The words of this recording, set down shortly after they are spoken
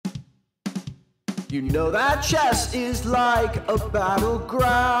You know that chess is like a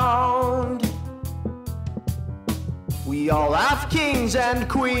battleground. We all have kings and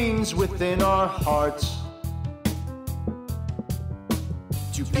queens within our hearts.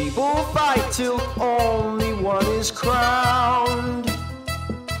 Two people fight till only one is crowned.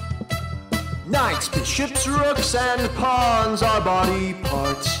 Knights, bishops, rooks, and pawns are body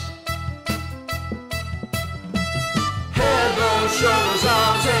parts. Head, bones, shoulders,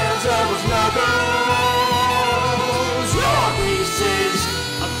 arms, hands, elbows, knuckles. Your pieces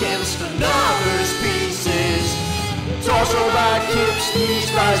against another's pieces. Torso, back, hips, knees,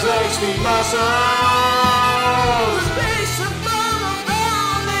 thighs, legs, feet, muscles. The base of the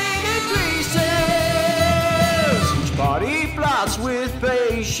bone increases. Each body plots with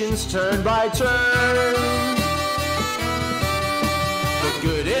patience, turn by turn. The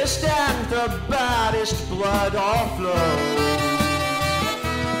goodest and the baddest blood all flows.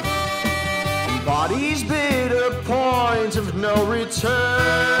 And bodies bid a point of no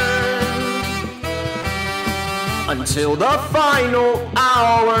return, until the final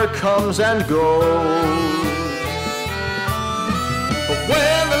hour comes and goes. But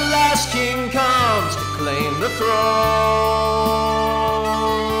when the last king comes to claim the throne,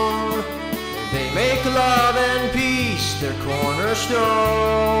 they make love and peace their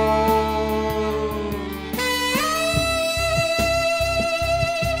cornerstone.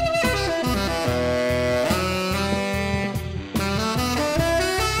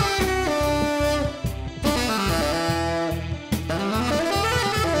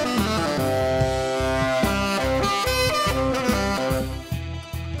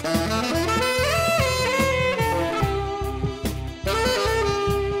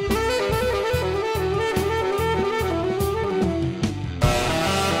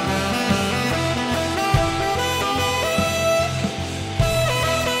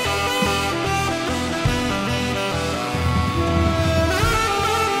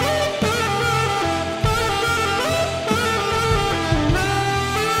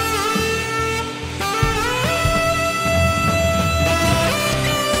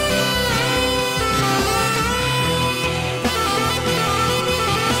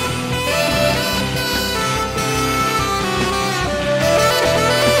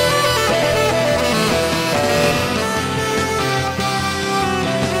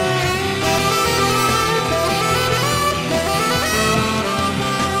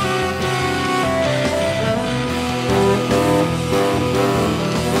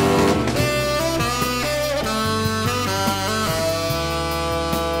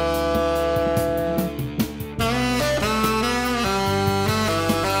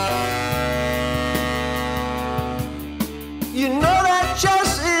 You know that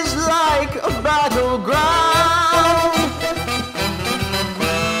chess is like a battleground.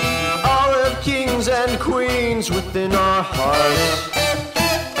 All of kings and queens within our hearts.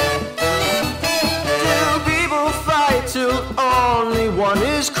 Two people fight till only one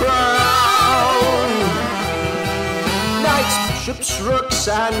is crowned. Knights, bishops, rooks,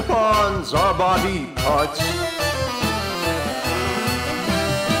 and pawns are body parts.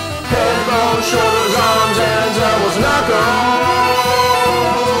 Head, bones, shoulders, arms, hands, elbows, knuckles.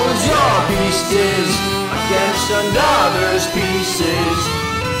 Your pieces against another's pieces.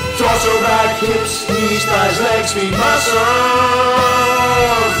 Torso, back, hips, knees, thighs, legs, feet, muscles.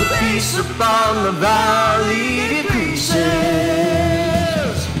 The piece upon the valley decreases.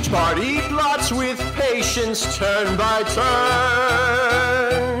 Each party plots with patience, turn by turn.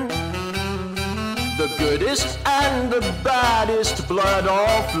 The goodest and the baddest blood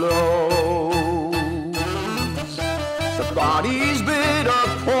all flows. The bodies bid a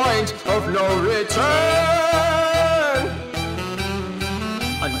point of no return,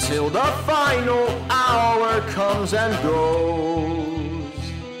 until the final hour comes and goes.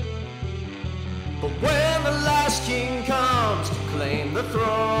 But when the last king comes